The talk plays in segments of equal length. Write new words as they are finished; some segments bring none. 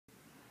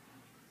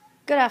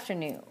Good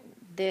afternoon.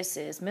 This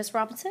is Miss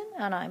Robinson,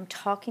 and I'm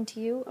talking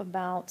to you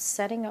about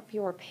setting up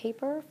your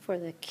paper for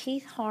the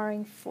Keith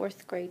Haring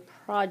 4th grade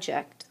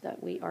project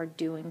that we are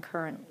doing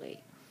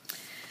currently.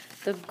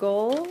 The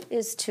goal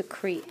is to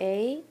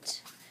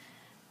create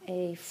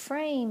a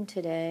frame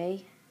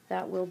today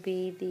that will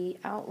be the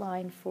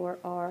outline for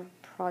our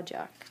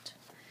project.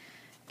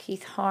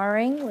 Keith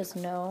Haring was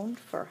known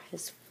for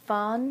his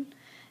fun,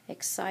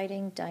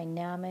 exciting,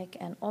 dynamic,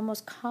 and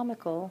almost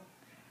comical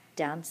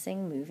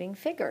dancing, moving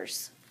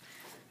figures.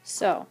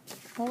 So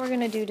what we're going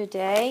to do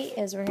today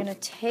is we're going to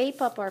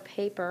tape up our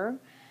paper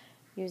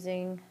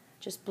using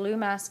just blue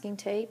masking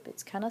tape.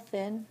 It's kind of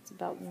thin, it's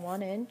about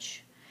 1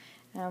 inch,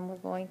 and we're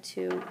going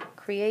to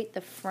create the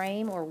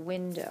frame or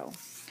window.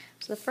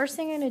 So the first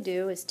thing I'm going to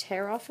do is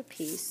tear off a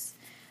piece,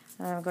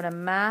 and I'm going to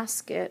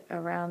mask it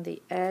around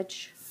the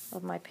edge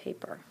of my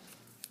paper.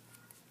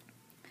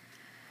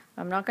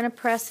 I'm not going to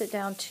press it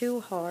down too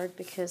hard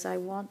because I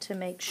want to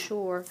make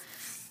sure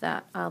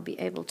that I'll be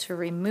able to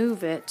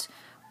remove it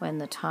when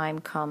the time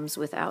comes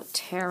without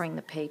tearing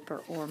the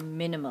paper or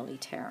minimally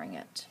tearing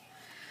it.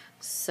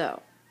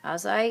 So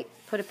as I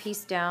put a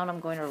piece down, I'm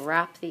going to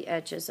wrap the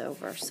edges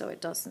over so it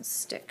doesn't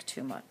stick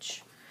too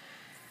much.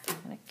 I'm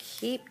going to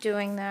keep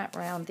doing that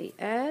around the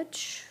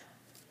edge.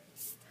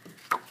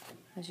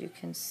 As you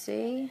can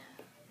see,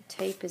 the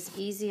tape is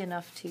easy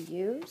enough to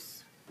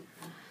use.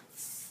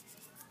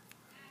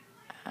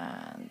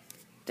 And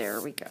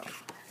there we go.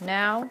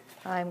 Now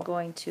I'm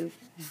going to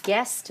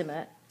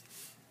guesstimate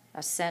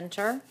a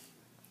center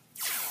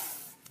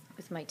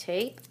with my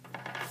tape.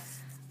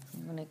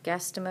 I'm going to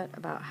guesstimate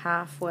about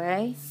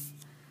halfway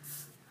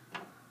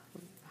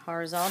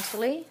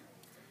horizontally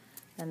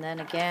and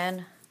then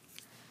again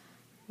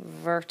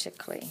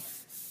vertically.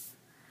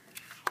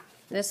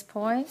 This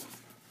point,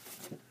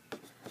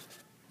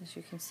 as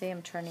you can see,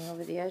 I'm turning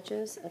over the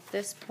edges. At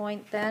this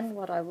point then,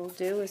 what I will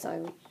do is I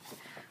will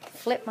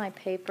flip my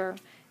paper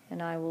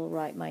and I will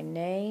write my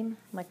name,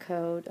 my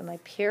code, and my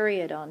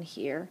period on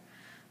here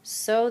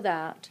so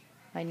that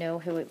I know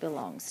who it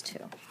belongs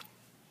to.